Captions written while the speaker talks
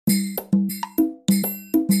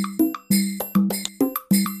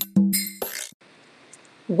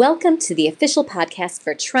Welcome to the official podcast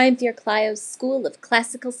for Triumvir Clio's School of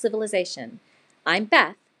Classical Civilization. I'm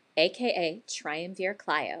Beth, aka Triumvir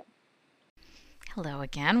Clio. Hello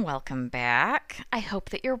again, welcome back. I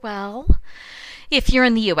hope that you're well. If you're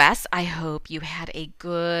in the US, I hope you had a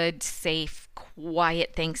good, safe,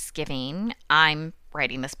 quiet Thanksgiving. I'm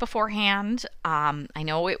writing this beforehand. I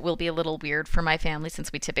know it will be a little weird for my family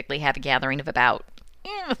since we typically have a gathering of about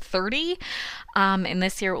 30. And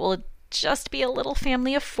this year it will just be a little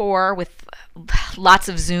family of 4 with lots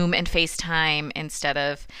of Zoom and FaceTime instead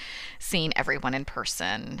of seeing everyone in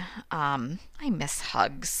person. I miss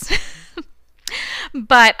hugs.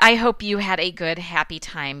 But I hope you had a good, happy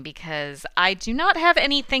time because I do not have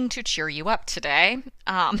anything to cheer you up today.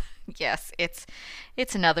 Yes, it's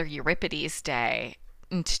another Euripides day.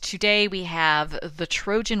 And today we have the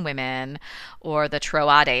Trojan women, or the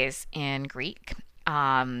Troades in Greek.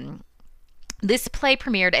 This play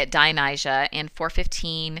premiered at Dionysia in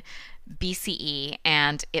 415 BCE,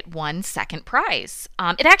 and it won second prize.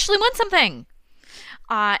 It actually won something.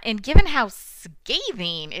 And given how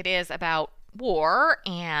scathing it is about war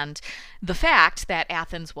and the fact that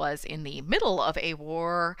Athens was in the middle of a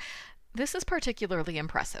war, this is particularly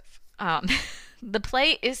impressive. The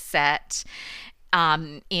play is set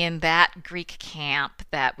in that Greek camp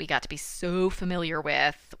that we got to be so familiar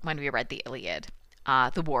with when we read the Iliad.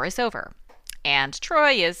 The war is over, and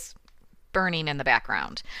Troy is burning in the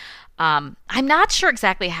background. I'm not sure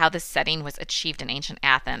exactly how this setting was achieved in ancient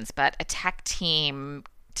Athens, but a tech team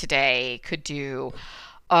today could do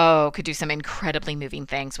some incredibly moving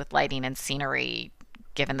things with lighting and scenery,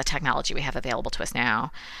 given the technology we have available to us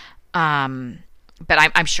now. But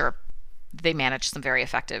I'm sure they managed some very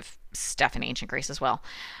effective stuff in ancient Greece as well.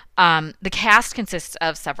 The cast consists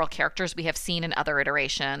of several characters we have seen in other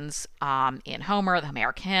iterations, in Homer, the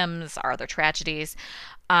Homeric hymns, our other tragedies.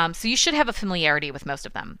 So you should have a familiarity with most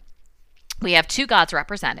of them. We have 2 gods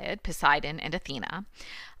represented, Poseidon and Athena.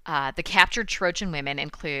 The captured Trojan women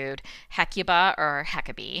include Hecuba or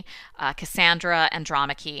Hecate, Cassandra,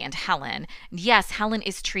 Andromache, and Helen. And yes, Helen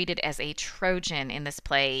is treated as a Trojan in this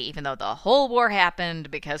play, even though the whole war happened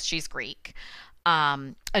because she's Greek.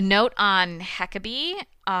 A note on Hecate,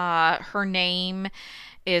 her name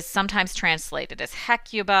is sometimes translated as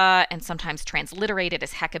Hecuba and sometimes transliterated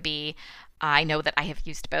as Hecate. I know that I have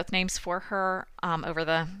used both names for her over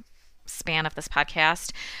the span of this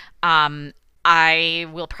podcast. I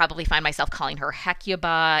will probably find myself calling her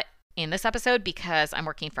Hecuba in this episode because I'm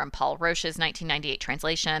working from Paul Roche's 1998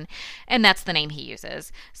 translation, and that's the name he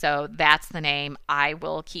uses. So that's the name I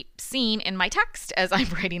will keep seeing in my text as I'm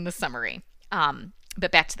writing the summary.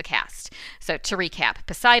 But back to the cast. So to recap,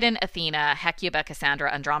 Poseidon, Athena, Hecuba, Cassandra,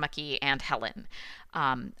 Andromache, and Helen.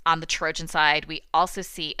 On the Trojan side, we also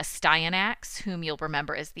see Astyanax, whom you'll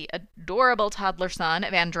remember is the adorable toddler son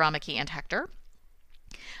of Andromache and Hector.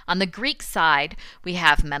 On the Greek side, we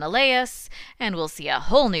have Menelaus, and we'll see a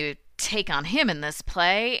whole new take on him in this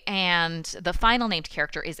play, and the final named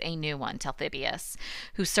character is a new one, Talthybius,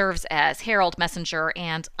 who serves as herald, messenger,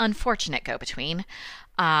 and unfortunate go-between.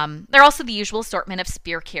 There are also the usual assortment of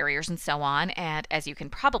spear carriers and so on, and as you can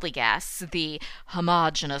probably guess, the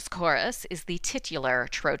homogeneous chorus is the titular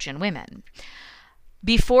Trojan women.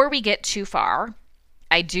 Before we get too far,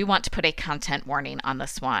 I do want to put a content warning on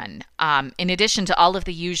this one. In addition to all of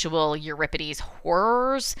the usual Euripides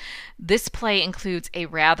horrors, this play includes a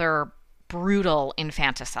rather brutal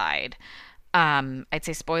infanticide. I'd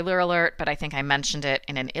say spoiler alert, but I think I mentioned it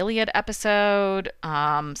in an Iliad episode.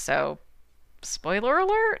 So spoiler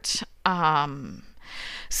alert.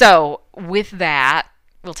 So with that,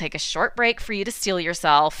 we'll take a short break for you to steel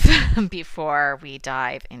yourself before we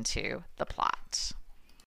dive into the plot.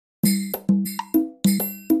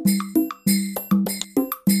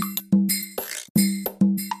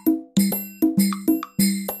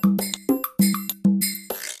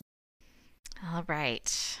 All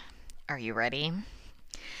right. Are you ready?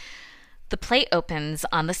 The play opens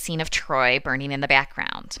on the scene of Troy burning in the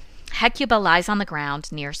background. Hecuba lies on the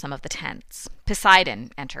ground near some of the tents.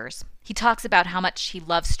 Poseidon enters. He talks about how much he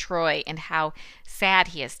loves Troy and how sad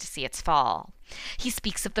he is to see its fall. He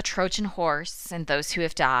speaks of the Trojan horse and those who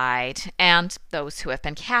have died and those who have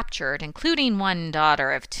been captured, including one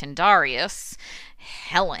daughter of Tyndareus,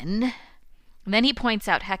 Helen. And then he points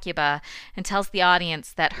out Hecuba and tells the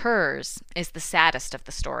audience that hers is the saddest of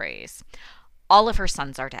the stories. All of her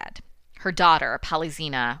sons are dead. Her daughter,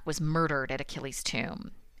 Polyxena, was murdered at Achilles'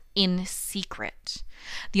 tomb. In secret.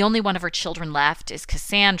 The only one of her children left is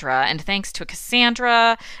Cassandra, and thanks to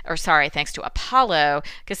Apollo,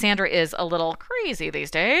 Cassandra is a little crazy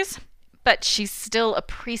these days. but she's still a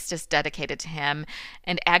priestess dedicated to him,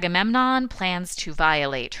 and Agamemnon plans to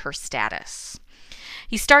violate her status.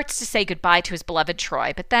 He starts to say goodbye to his beloved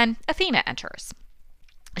Troy, but then Athena enters.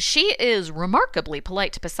 She is remarkably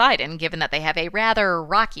polite to Poseidon, given that they have a rather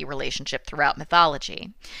rocky relationship throughout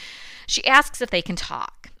mythology. She asks if they can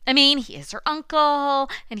talk. I mean, he is her uncle,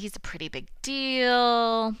 and he's a pretty big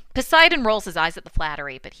deal. Poseidon rolls his eyes at the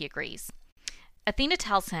flattery, but he agrees. Athena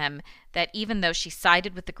tells him that even though she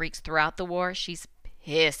sided with the Greeks throughout the war, she's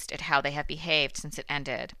pissed at how they have behaved since it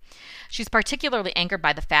ended. She's particularly angered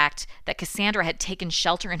by the fact that Cassandra had taken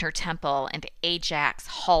shelter in her temple and Ajax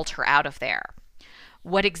hauled her out of there.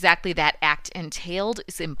 What exactly that act entailed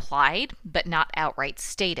is implied, but not outright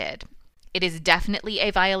stated. It is definitely a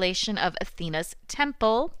violation of Athena's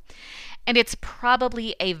temple, and it's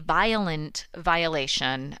probably a violent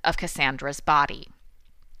violation of Cassandra's body.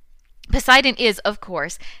 Poseidon is, of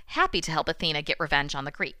course, happy to help Athena get revenge on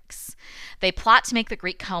the Greeks. They plot to make the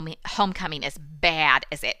Greek homecoming as bad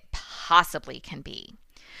as it possibly can be.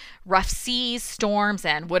 Rough seas, storms,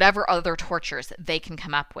 and whatever other tortures they can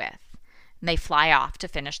come up with. And they fly off to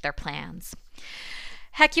finish their plans.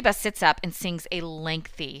 Hecuba sits up and sings a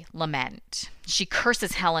lengthy lament. She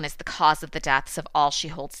curses Helen as the cause of the deaths of all she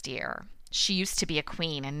holds dear. She used to be a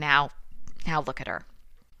queen, and now look at her.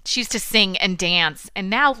 She used to sing and dance, and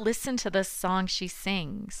now listen to the song she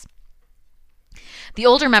sings. The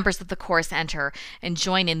older members of the chorus enter and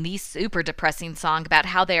join in the super depressing song about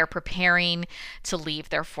how they are preparing to leave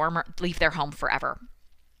their home forever.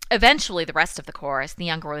 Eventually, the rest of the chorus, the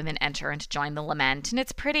younger women, enter and join the lament, and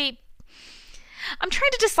it's pretty... I'm trying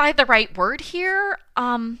to decide the right word here.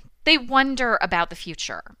 They wonder about the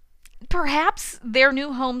future. Perhaps their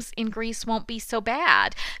new homes in Greece won't be so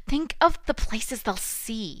bad. Think of the places they'll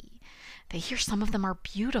see. They hear some of them are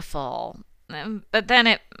beautiful, but then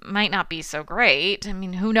it might not be so great. I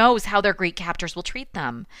mean, who knows how their Greek captors will treat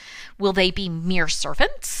them? Will they be mere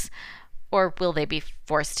servants, or will they be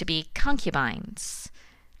forced to be concubines?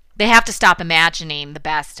 They have to stop imagining the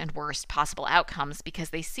best and worst possible outcomes because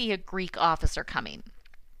they see a Greek officer coming.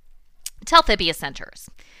 Talthybius enters.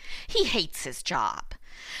 He hates his job.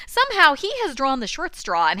 Somehow he has drawn the short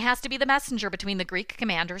straw and has to be the messenger between the Greek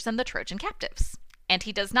commanders and the Trojan captives. And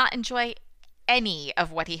he does not enjoy any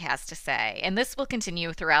of what he has to say. And this will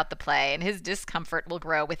continue throughout the play, and his discomfort will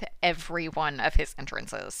grow with every one of his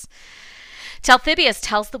entrances. Talthybius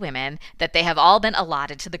tells the women that they have all been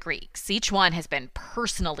allotted to the Greeks. Each one has been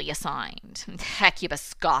personally assigned. Hecuba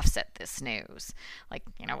scoffs at this news. Like,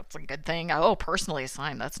 it's a good thing. Oh, personally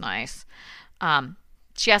assigned. That's nice.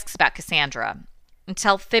 She asks about Cassandra. And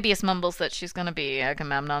Talthybius mumbles that she's going to be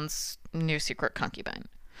Agamemnon's new secret concubine.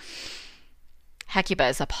 Hecuba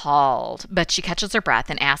is appalled, but she catches her breath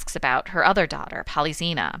and asks about her other daughter,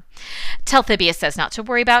 Polyxena. Talthybius says not to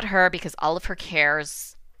worry about her because all of her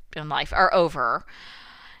cares in life are over.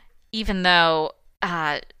 Even though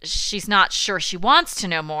she's not sure she wants to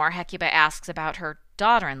know more, Hecuba asks about her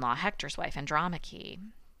daughter-in-law, Hector's wife, Andromache.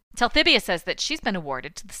 Talthybius says that she's been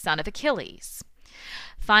awarded to the son of Achilles.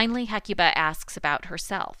 Finally, Hecuba asks about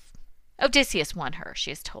herself. Odysseus won her,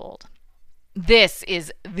 she is told. This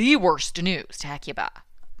is the worst news to Hecuba.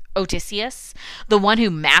 Odysseus, the one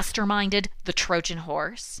who masterminded the Trojan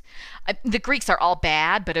horse. The Greeks are all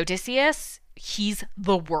bad, but Odysseus, he's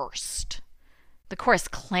the worst. The chorus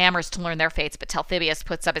clamors to learn their fates, but Talthybius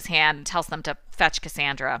puts up his hand and tells them to fetch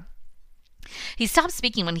Cassandra. He stops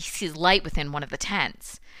speaking when he sees light within one of the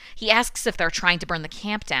tents. He asks if they're trying to burn the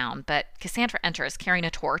camp down, but Cassandra enters carrying a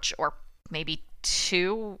torch, or maybe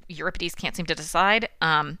two. Euripides can't seem to decide.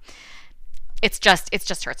 It's just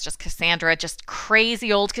her. It's just Cassandra, just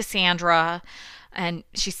crazy old Cassandra. And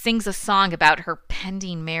she sings a song about her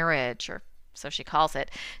pending marriage, or so she calls it,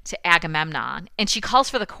 to Agamemnon. And she calls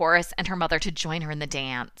for the chorus and her mother to join her in the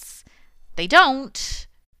dance. They don't,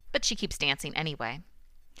 but she keeps dancing anyway.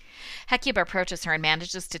 Hecuba approaches her and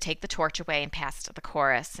manages to take the torch away and pass it to the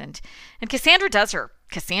chorus. And Cassandra does her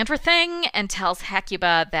Cassandra thing and tells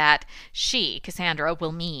Hecuba that she, Cassandra,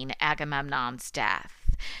 will mean Agamemnon's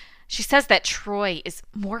death. She says that Troy is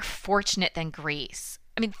more fortunate than Greece.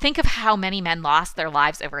 I mean, think of how many men lost their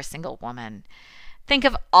lives over a single woman. Think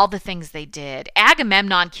of all the things they did.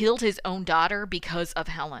 Agamemnon killed his own daughter because of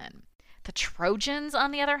Helen. The Trojans,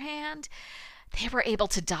 on the other hand, they were able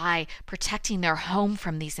to die protecting their home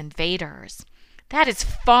from these invaders. That is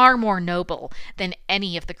far more noble than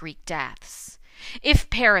any of the Greek deaths. If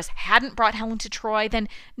Paris hadn't brought Helen to Troy, then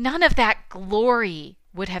none of that glory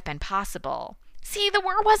would have been possible. See, the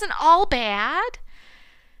war wasn't all bad.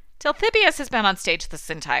 Talthybius has been on stage this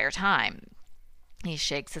entire time. He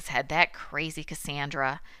shakes his head. That crazy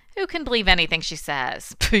Cassandra. Who can believe anything she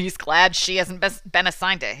says? He's glad she hasn't been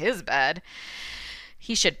assigned to his bed.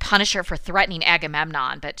 He should punish her for threatening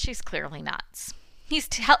Agamemnon, but she's clearly nuts. He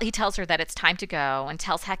tells her that it's time to go and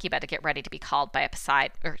tells Hecuba to get ready to be called by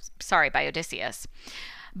by Odysseus.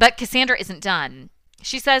 But Cassandra isn't done.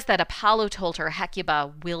 She says that Apollo told her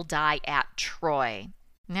Hecuba will die at Troy.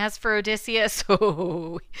 And as for Odysseus,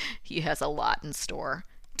 he has a lot in store.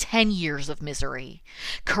 10 years of misery.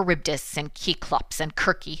 Charybdis and Cyclops and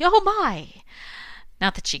Circe. Oh my!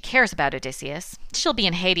 Not that she cares about Odysseus. She'll be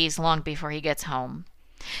in Hades long before he gets home.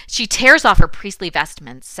 She tears off her priestly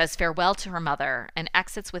vestments, says farewell to her mother, and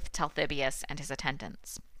exits with Talthybius and his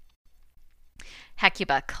attendants.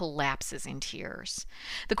 Hecuba collapses in tears.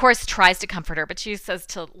 The chorus tries to comfort her, but she says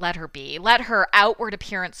to let her be. Let her outward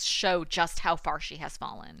appearance show just how far she has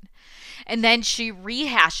fallen. And then she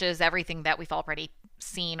rehashes everything that we've already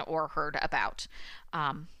seen or heard about.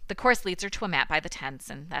 The chorus leads her to a mat by the tents,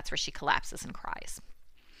 and that's where she collapses and cries.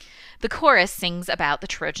 The chorus sings about the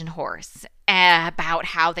Trojan horse, about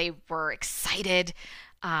how they were excited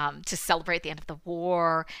to celebrate the end of the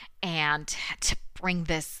war and to bring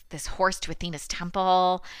this horse to Athena's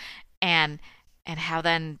temple, and how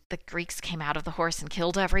then the Greeks came out of the horse and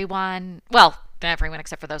killed everyone. Well, everyone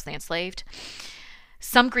except for those they enslaved.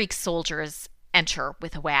 Some Greek soldiers enter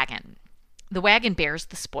with a wagon. The wagon bears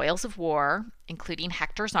the spoils of war, including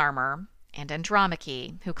Hector's armor and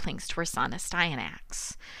Andromache, who clings to her son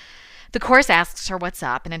Astyanax. The chorus asks her what's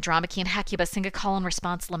up, and Andromache and Hecuba sing a call and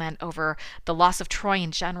response lament over the loss of Troy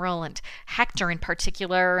in general and Hector in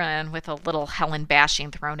particular, and with a little Helen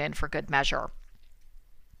bashing thrown in for good measure.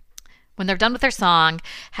 When they're done with their song,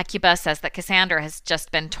 Hecuba says that Cassandra has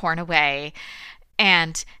just been torn away,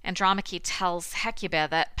 and Andromache tells Hecuba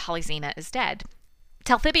that Polyxena is dead.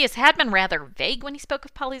 Talthybius had been rather vague when he spoke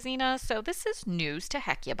of Polyxena, so this is news to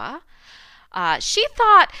Hecuba. She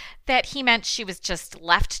thought that he meant she was just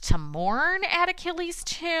left to mourn at Achilles'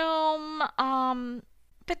 tomb,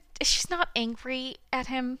 but she's not angry at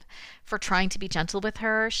him for trying to be gentle with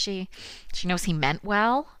her. She knows he meant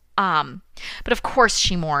well. But of course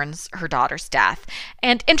she mourns her daughter's death,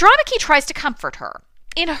 and Andromache tries to comfort her.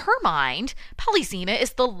 In her mind, Polyxena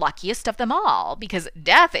is the luckiest of them all, because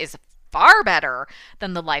death is far better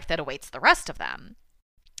than the life that awaits the rest of them.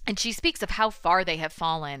 And she speaks of how far they have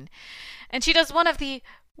fallen. And she does one of the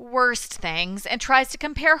worst things and tries to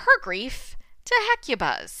compare her grief to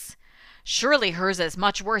Hecuba's. Surely hers is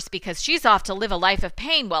much worse because she's off to live a life of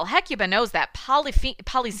pain, while Hecuba knows that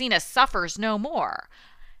Polyxena suffers no more.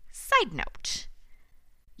 Side note,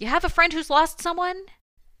 you have a friend who's lost someone?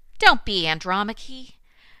 Don't be Andromache.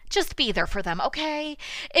 Just be there for them, okay?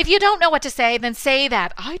 If you don't know what to say, then say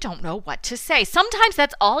that I don't know what to say. Sometimes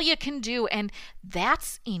that's all you can do, and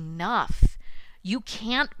that's enough. You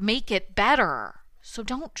can't make it better, so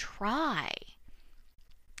don't try.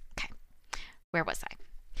 Okay, where was I?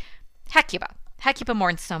 Hecuba. Hecuba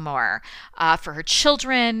mourns no more for her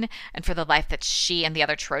children and for the life that she and the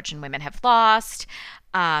other Trojan women have lost.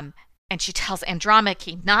 And she tells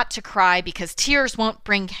Andromache not to cry because tears won't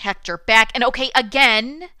bring Hector back. And okay,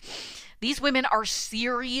 again, these women are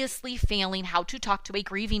seriously failing how to talk to a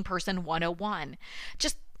grieving person 101.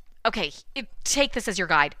 Just, okay, take this as your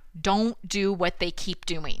guide. Don't do what they keep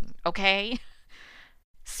doing, okay?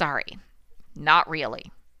 Sorry, not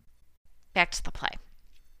really. Back to the play.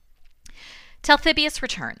 Talthybius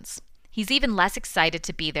returns. He's even less excited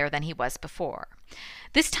to be there than he was before.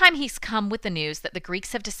 This time he's come with the news that the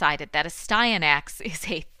Greeks have decided that Astyanax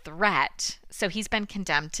is a threat, so he's been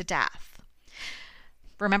condemned to death.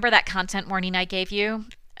 Remember that content warning I gave you?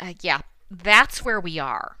 Yeah, that's where we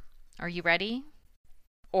are. Are you ready?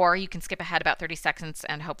 Or you can skip ahead about 30 seconds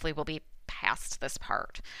and hopefully we'll be past this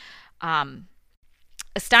part.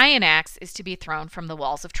 Astyanax is to be thrown from the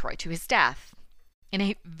walls of Troy to his death in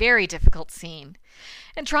a very difficult scene.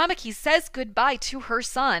 Andromache says goodbye to her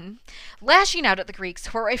son, lashing out at the Greeks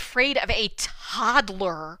who are afraid of a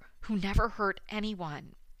toddler who never hurt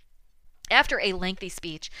anyone. After a lengthy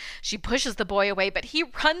speech, she pushes the boy away, but he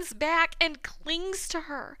runs back and clings to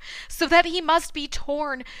her so that he must be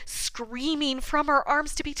torn, screaming from her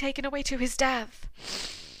arms to be taken away to his death.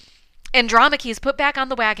 Andromache is put back on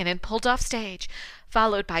the wagon and pulled off stage,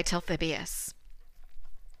 followed by Talthybius.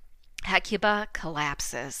 Hecuba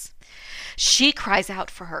collapses. She cries out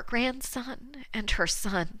for her grandson and her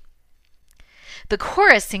son. The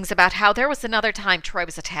chorus sings about how there was another time Troy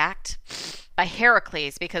was attacked by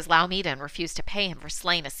Heracles because Laomedon refused to pay him for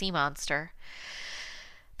slaying a sea monster.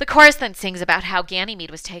 The chorus then sings about how Ganymede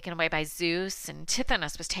was taken away by Zeus and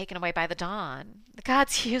Tithonus was taken away by the dawn. The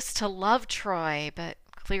gods used to love Troy, but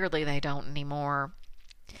clearly they don't anymore.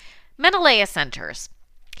 Menelaus enters.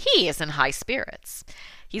 He is in high spirits.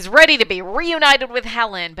 He's ready to be reunited with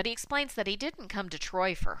Helen, but he explains that he didn't come to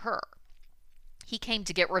Troy for her. He came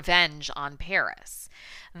to get revenge on Paris.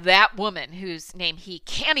 That woman whose name he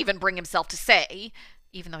can't even bring himself to say,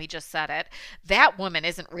 even though he just said it, that woman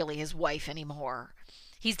isn't really his wife anymore.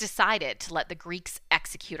 He's decided to let the Greeks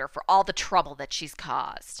execute her for all the trouble that she's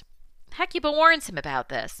caused. Hecuba warns him about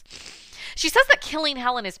this. She says that killing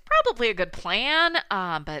Helen is probably a good plan,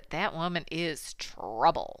 but that woman is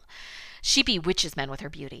trouble. She bewitches men with her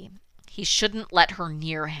beauty. He shouldn't let her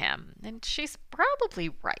near him, and she's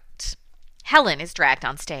probably right. Helen is dragged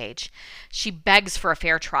on stage. She begs for a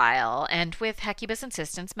fair trial, and with Hecuba's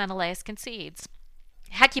insistence, Menelaus concedes.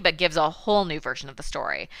 Hecuba gives a whole new version of the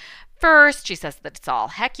story. First, she says that it's all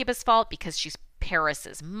Hecuba's fault because she's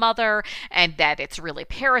Paris's mother, and that it's really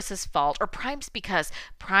Paris's fault, or Priam's, because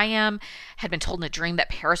Priam had been told in a dream that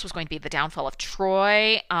Paris was going to be the downfall of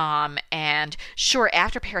Troy. And sure,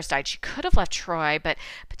 after Paris died, she could have left Troy, but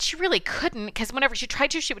she really couldn't, because whenever she tried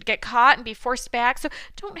to, she would get caught and be forced back. So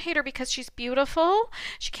don't hate her because she's beautiful.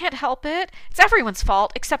 She can't help it. It's everyone's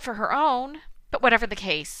fault except for her own. But whatever the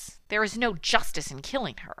case, there is no justice in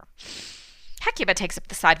killing her. Hecuba takes up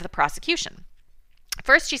the side of the prosecution.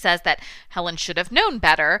 First, she says that Helen should have known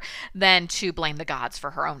better than to blame the gods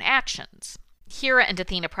for her own actions. Hera and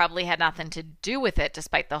Athena probably had nothing to do with it,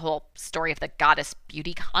 despite the whole story of the goddess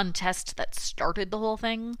beauty contest that started the whole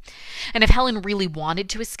thing. And if Helen really wanted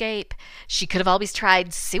to escape, she could have always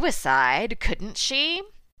tried suicide, couldn't she?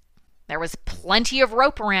 There was plenty of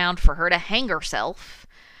rope around for her to hang herself.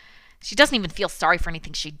 She doesn't even feel sorry for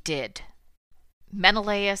anything she did.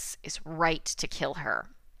 Menelaus is right to kill her.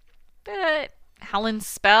 But Helen's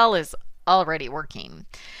spell is already working.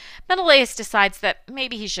 Menelaus decides that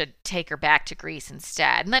maybe he should take her back to Greece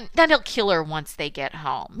instead, and then he'll kill her once they get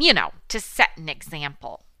home, to set an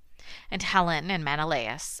example. And Helen and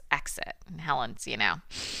Menelaus exit. And Helen's, a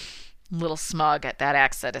little smug at that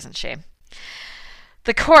exit, isn't she?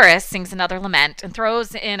 The chorus sings another lament and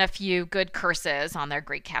throws in a few good curses on their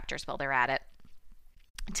Greek captors while they're at it.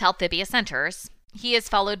 Talthybius enters. He is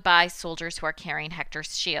followed by soldiers who are carrying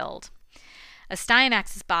Hector's shield.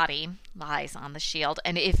 Astyanax's body lies on the shield,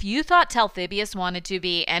 and if you thought Talthybius wanted to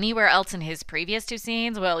be anywhere else in his previous two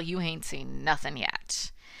scenes, well, you ain't seen nothing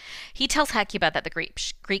yet. He tells Hecuba that the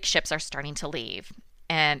Greek ships are starting to leave,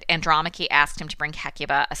 and Andromache asked him to bring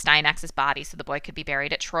Hecuba Astyanax's body so the boy could be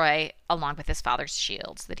buried at Troy along with his father's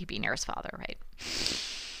shield, so that he'd be near his father, right?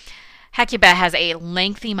 Hecuba has a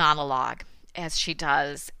lengthy monologue, as she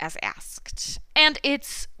does as asked. And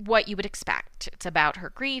it's what you would expect. It's about her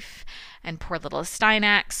grief and poor little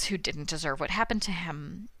Astyanax, who didn't deserve what happened to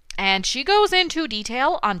him. And she goes into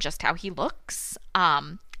detail on just how he looks.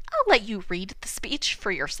 I'll let you read the speech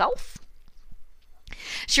for yourself.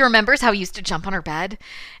 She remembers how he used to jump on her bed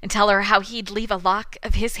and tell her how he'd leave a lock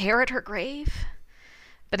of his hair at her grave.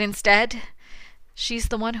 But instead, she's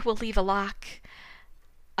the one who will leave a lock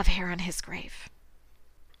of hair on his grave.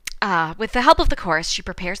 With the help of the chorus, she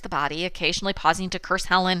prepares the body, occasionally pausing to curse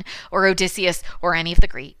Helen or Odysseus or any of the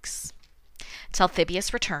Greeks.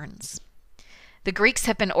 Talthybius returns. The Greeks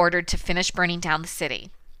have been ordered to finish burning down the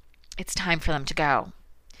city. It's time for them to go.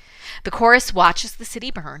 The chorus watches the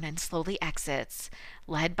city burn and slowly exits,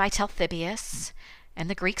 led by Talthybius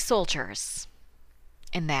and the Greek soldiers.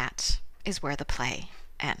 And that is where the play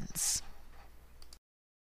ends.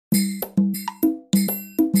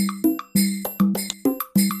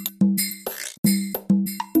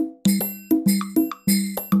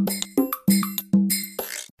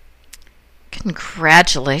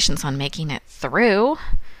 Congratulations on making it through.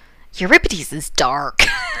 Euripides is dark.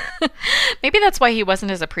 Maybe that's why he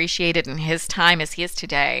wasn't as appreciated in his time as he is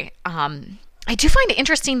today. I do find it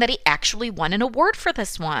interesting that he actually won an award for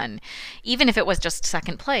this one, even if it was just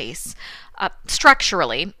second place.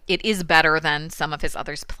 Structurally, it is better than some of his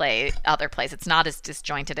other plays. It's not as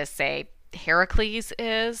disjointed as, say, Heracles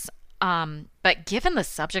is. But given the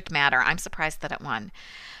subject matter, I'm surprised that it won.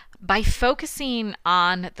 By focusing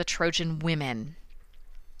on the Trojan women,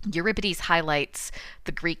 Euripides highlights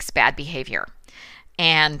the Greeks' bad behavior.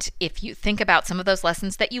 And if you think about some of those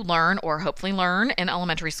lessons that you learn, or hopefully learn, in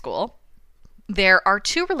elementary school, there are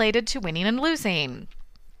two related to winning and losing.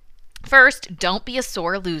 First, don't be a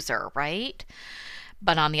sore loser, right?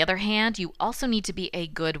 But on the other hand, you also need to be a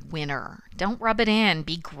good winner. Don't rub it in.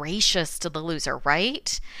 Be gracious to the loser,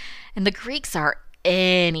 right? And the Greeks are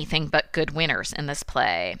anything but good winners in this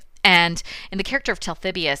play. And in the character of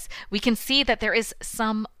Talthybius, we can see that there is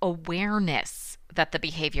some awareness that the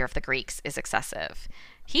behavior of the Greeks is excessive.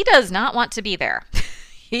 He does not want to be there.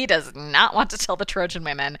 He does not want to tell the Trojan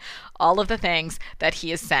women all of the things that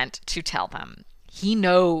he is sent to tell them. He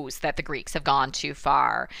knows that the Greeks have gone too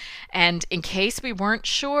far. And in case we weren't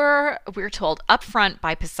sure, we're told up front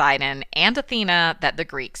by Poseidon and Athena that the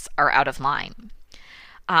Greeks are out of line.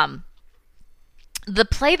 The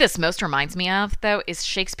play this most reminds me of, though, is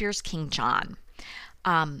Shakespeare's King John.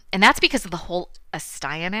 And that's because of the whole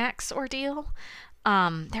Astyanax ordeal.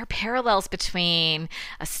 There are parallels between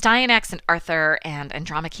Astyanax and Arthur and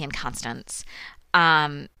Andromache and Constance.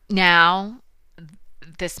 Now,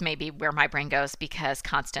 this may be where my brain goes because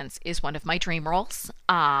Constance is one of my dream roles.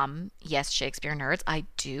 Yes, Shakespeare nerds, I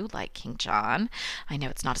do like King John. I know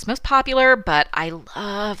it's not his most popular, but I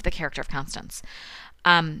love the character of Constance.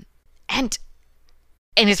 And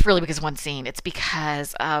it's really because of one scene. It's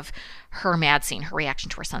because of her mad scene, her reaction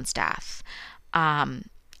to her son's death.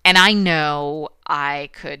 And I know I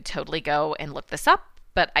could totally go and look this up,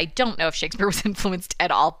 but I don't know if Shakespeare was influenced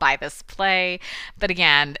at all by this play. But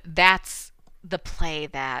again, that's the play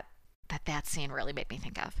that scene really made me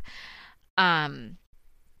think of.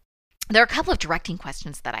 There are a couple of directing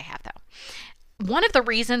questions that I have, though. One of the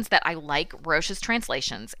reasons that I like Roche's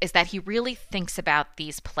translations is that he really thinks about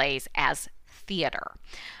these plays as theater.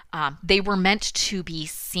 They were meant to be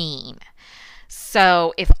seen.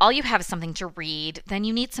 So if all you have is something to read, then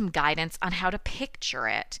you need some guidance on how to picture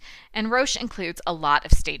it. And Roche includes a lot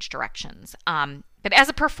of stage directions. But as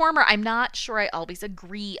a performer, I'm not sure I always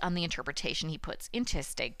agree on the interpretation he puts into his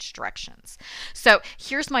stage directions. So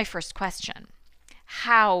here's my first question.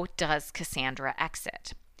 How does Cassandra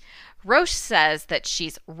exit? Roche says that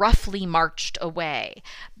she's roughly marched away,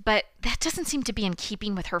 but that doesn't seem to be in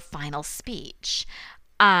keeping with her final speech.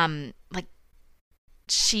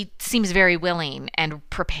 She seems very willing and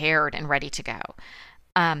prepared and ready to go.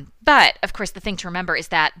 But, of course, the thing to remember is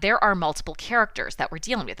that there are multiple characters that we're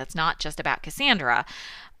dealing with. It's not just about Cassandra.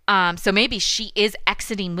 So maybe she is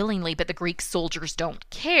exiting willingly, but the Greek soldiers don't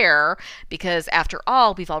care because, after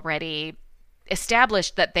all, we've already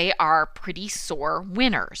established that they are pretty sore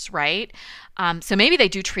winners, right? So maybe they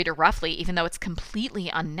do treat her roughly, even though it's completely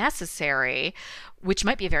unnecessary, which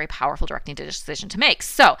might be a very powerful directing decision to make.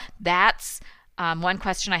 So that's one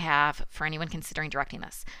question I have for anyone considering directing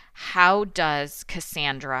this. How does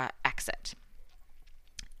Cassandra exit?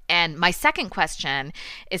 And my second question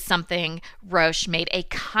is something Roche made a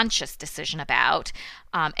conscious decision about.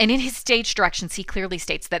 And in his stage directions, he clearly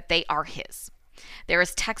states that they are his. There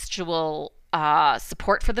is textual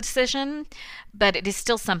support for the decision, but it is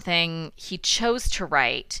still something he chose to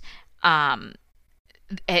write. He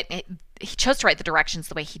chose to write the directions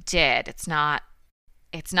the way he did. It's not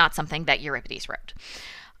something that Euripides wrote.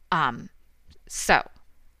 So,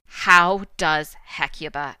 how does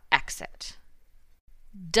Hecuba exit?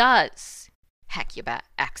 Does Hecuba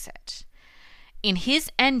exit? In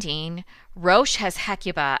his ending, Roche has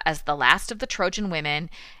Hecuba as the last of the Trojan women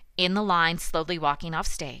in the line slowly walking off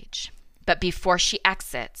stage. But before she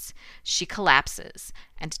exits, she collapses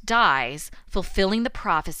and dies, fulfilling the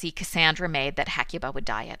prophecy Cassandra made that Hecuba would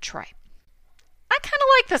die at Troy. I kind of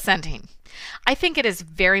like this ending. I think it is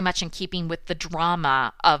very much in keeping with the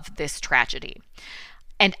drama of this tragedy.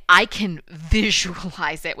 And I can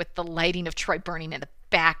visualize it with the lighting of Troy burning in the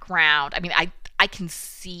background. I mean, I can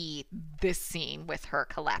see this scene with her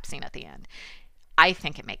collapsing at the end. I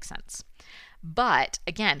think it makes sense. But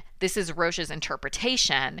again, this is Roche's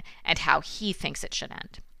interpretation and how he thinks it should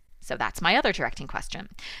end. So that's my other directing question.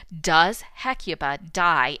 Does Hecuba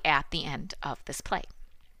die at the end of this play?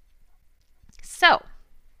 So,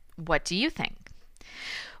 what do you think?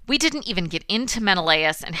 We didn't even get into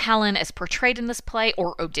Menelaus and Helen as portrayed in this play,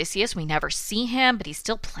 or Odysseus. We never see him, but he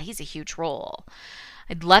still plays a huge role.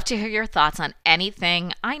 I'd love to hear your thoughts on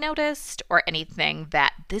anything I noticed or anything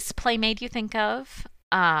that this play made you think of.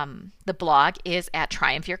 The blog is at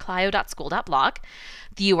triumphyourclio.school.blog.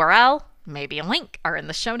 The URL, maybe a link, are in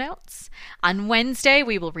the show notes. On Wednesday,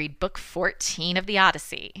 we will read Book 14 of the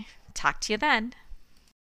Odyssey. Talk to you then.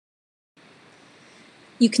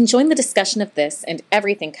 You can join the discussion of this and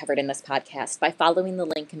everything covered in this podcast by following the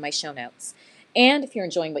link in my show notes. And if you're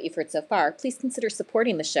enjoying what you've heard so far, please consider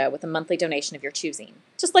supporting the show with a monthly donation of your choosing,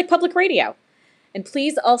 just like public radio. And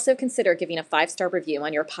please also consider giving a 5-star review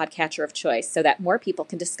on your podcatcher of choice so that more people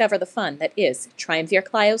can discover the fun that is Triumvir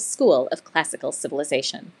Clio's School of Classical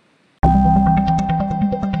Civilization.